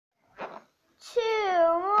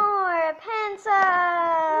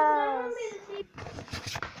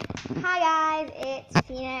Hi guys, it's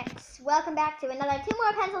Phoenix. Welcome back to another Two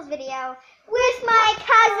More Pencils video with my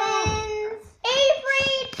cousins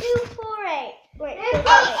Avery248. Wait, Avery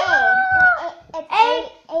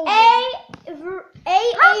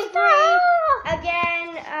again.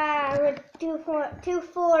 With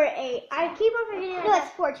 248. I keep on forgetting. No,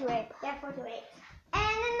 it's 428. Yeah, 428.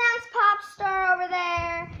 And then that's Popstar over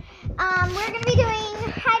there. We're going to be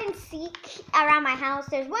doing hide and seek around my house.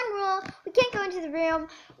 There's one rule. We can't go into the room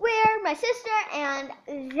where my sister and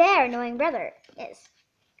their annoying brother is.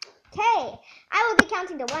 Okay, I will be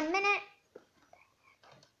counting to 1 minute.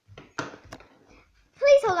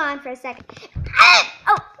 Please hold on for a second.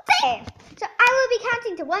 Okay. So I will be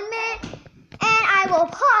counting to 1 minute, and I will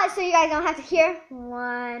pause so you guys don't have to hear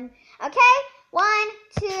one. Okay? 1,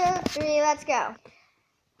 2, 3, let's go.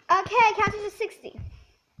 Okay, counting to 60.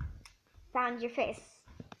 Found your face.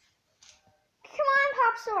 Come on,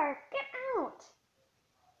 Popstar, get out.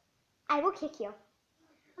 I will kick you.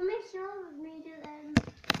 I'll make sure of me do that.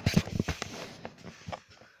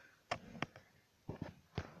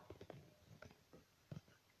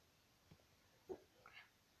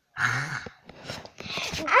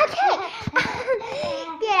 Okay.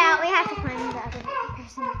 Get out. We have to find the other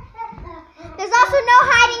person. There's also no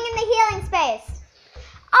hiding in the healing space.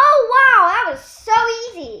 Oh, wow. That was so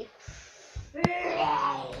easy.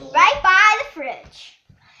 Right by the fridge.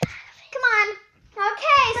 Come on.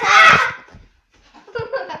 Okay, so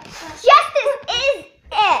Justice is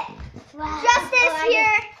it. Justice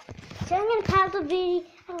here. So I'm gonna pause the video.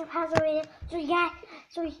 So yeah.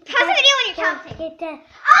 Pause the video when you're counting. Get the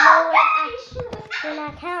when I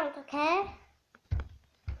count, okay?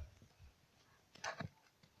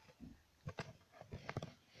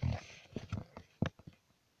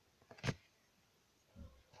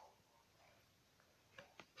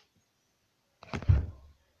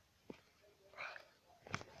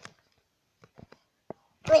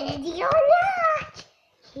 Ready or not,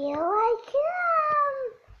 here I come.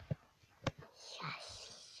 Yes.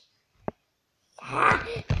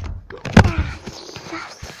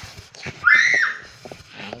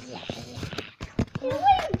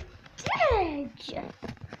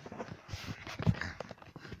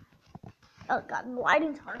 Oh God, the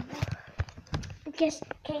lighting's horrible. Okay, so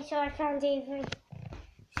I found Avery.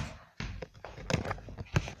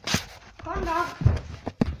 Calm down.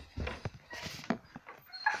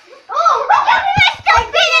 Oh, look how much stuff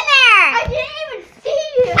in there! I didn't even see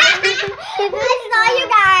you. I saw you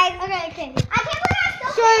guys. Okay. I can't believe I'm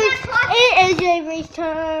still So playing that clock. it is Avery's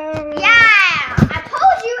turn. Yeah, I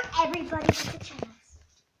told you everybody gets a chance.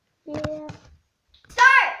 Yeah.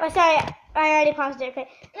 Start. Oh, sorry, I already paused it. Okay.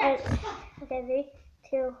 Yeah. Okay,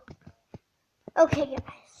 3, 2. Okay,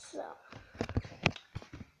 guys. So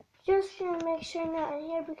just gonna make sure not in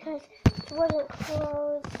here because it wasn't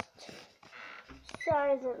closed.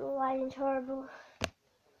 Sorry, the lighting's horrible.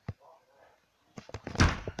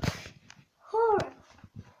 Horrible.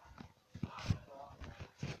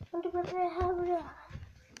 Wonder what the hell we are.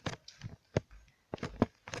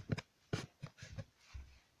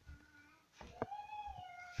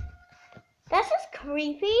 That's just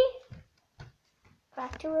creepy.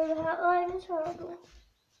 Back to where the lighting is horrible.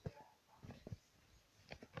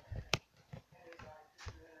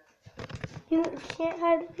 You can't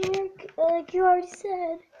hide here, like you already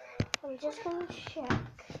said. I'm just gonna check.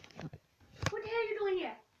 What the hell are you doing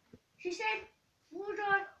here? She said, hold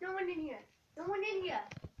on, no one in here. No one in here.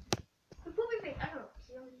 The poopy face, I don't know.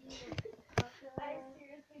 I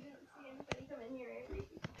seriously didn't see anybody come in here.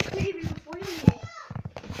 Maybe before you leave.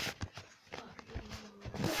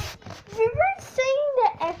 You were saying the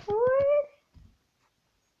F word?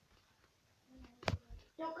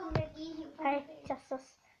 Don't come back in here. Alright, Justice.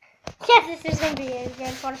 Yes, this is gonna be a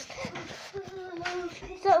grand forest.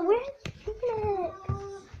 So where's Phoenix?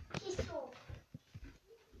 She's cool.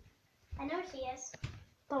 I know where she is.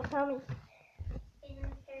 Don't tell me. In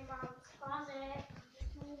her mom's closet.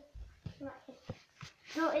 Not here.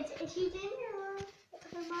 No, she's in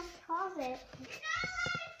her mom's closet.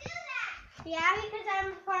 Yeah, because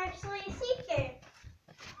I'm partially a seeker.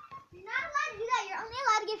 You're not allowed to do that. You're only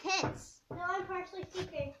allowed to give hints. No, I'm partially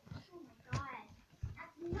seeker. Oh my God.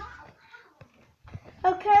 That's not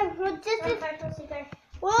Okay, well I'm Justice. partially seeker.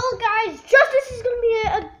 Well, guys, Justice is gonna be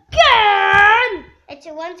it again. It's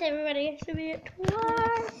a once, everybody has to be it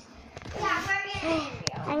twice. Yeah,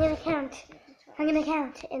 we're getting I'm gonna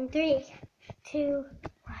count in 3, 2,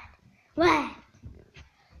 1. 1,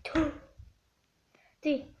 2,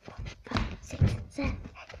 3, 4, 5, 6, 7,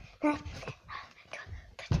 8, 9, 10, 11, 12,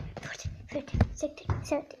 13, 14, 15, 16,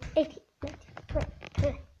 17, 18, 19, 20, 21,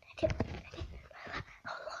 22, 23,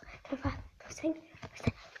 24, 25, 26,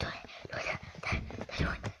 27, 28,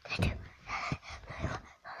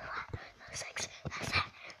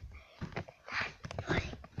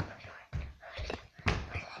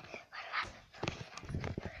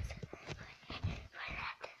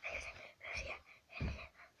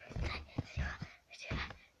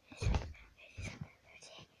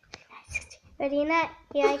 Ready, Annette?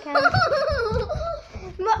 Here I come.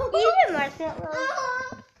 You did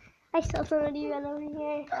marshmallows. I saw somebody run over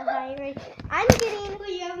here. Okay, ready? I'm getting.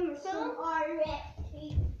 Wait, you have a marshmallow? I have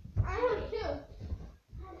 2. How many do you have?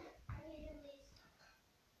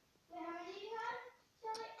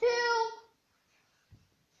 2.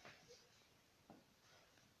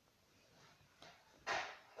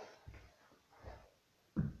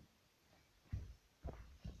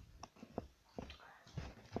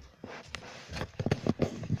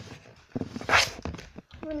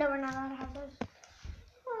 No, we're not allowed to have those.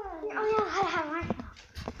 Oh yeah, how to have marshmallows.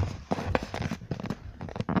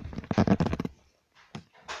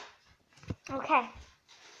 Okay.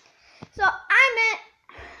 So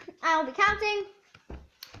I'll be counting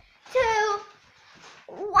to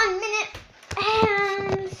 1 minute,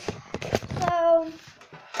 and so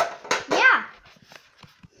yeah.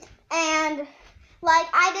 And like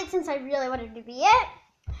I did, since I really wanted to be it,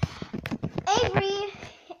 Avery,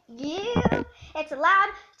 it's allowed,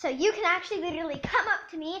 so you can actually literally come up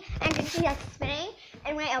to me and just be like spinning,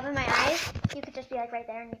 and when I open my eyes, you could just be like right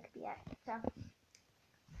there and you could be it. So,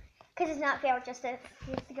 because it's not fair just to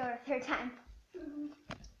go a 3rd time.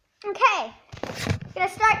 Okay, gonna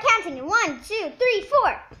start counting in 1, 2, 3,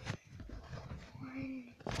 4.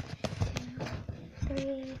 1, 2,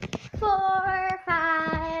 3, 4,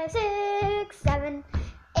 5, 6, 7,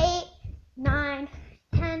 8, 9,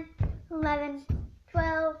 10, 11,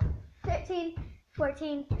 12, 13,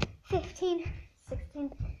 14, 15,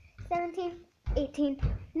 16, 17, 18,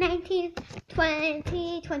 19,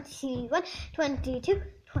 20, 21, 22,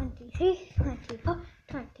 23, 24,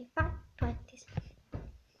 25, 26.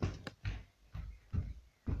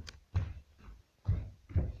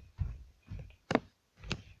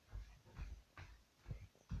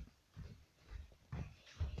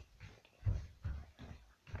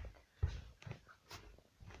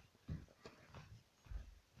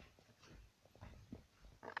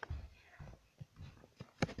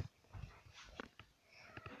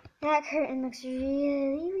 That curtain looks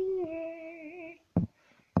really weird.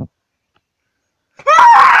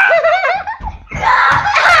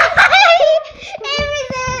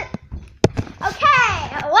 Okay,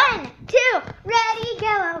 1, 2, ready,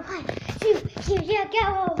 go. 1, 2, here you go.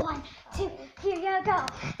 1, 2, here you go.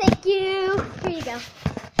 Thank you. Here you go.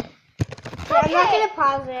 Okay. I'm not gonna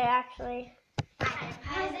pause it actually. Pause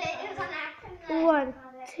it. It was on accident. 1,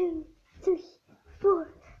 2, 3,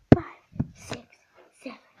 4, 5, 6,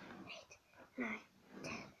 7, 8, 9,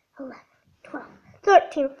 10, 11, 12,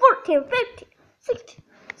 13, 14, 15, 16,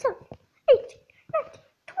 17, 18, 19,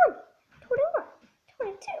 20, 21,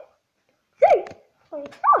 22, 23,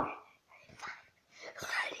 24,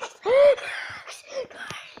 25, 26,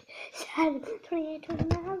 27, 28,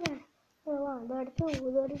 29, 31,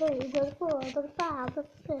 32, 33, 34, 35,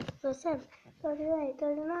 36, 37, 38,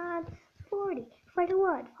 39, 40,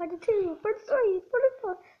 41, 42, 43,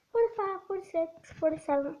 44, 45, 46,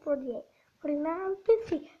 47, 48, 49,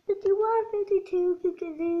 50, 51, 52,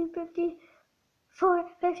 53, 54,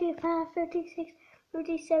 55, 56,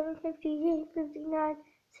 57, 58, 59,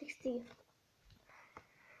 60.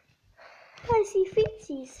 I see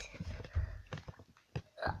feetsies.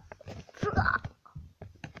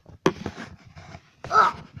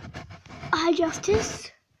 Hi,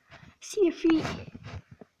 Justice. See your feet.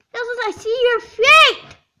 Justice, I see your feet.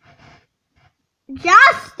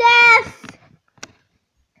 Justice.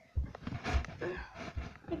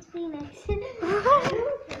 It's Phoenix. I'm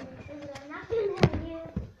not going to have you.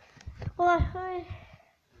 What?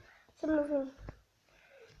 It's moving.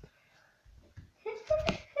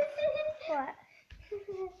 What?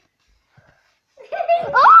 I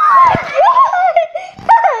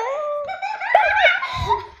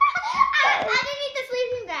didn't eat the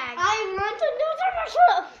sleeping bag. I want to do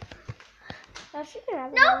myself.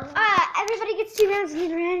 No, everybody gets 2 rounds and then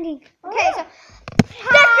we're ending. Okay, so that's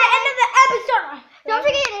the end of the episode. Don't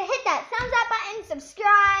forget to hit that thumbs up button,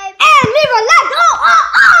 subscribe, and leave a like.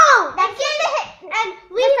 That's it. And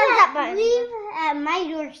leave the thumbs up button. Leave at my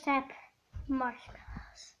doorstep marshmallows.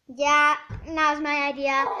 Yeah, that was my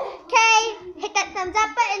idea. Okay, hit that thumbs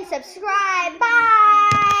up button, subscribe.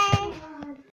 Bye.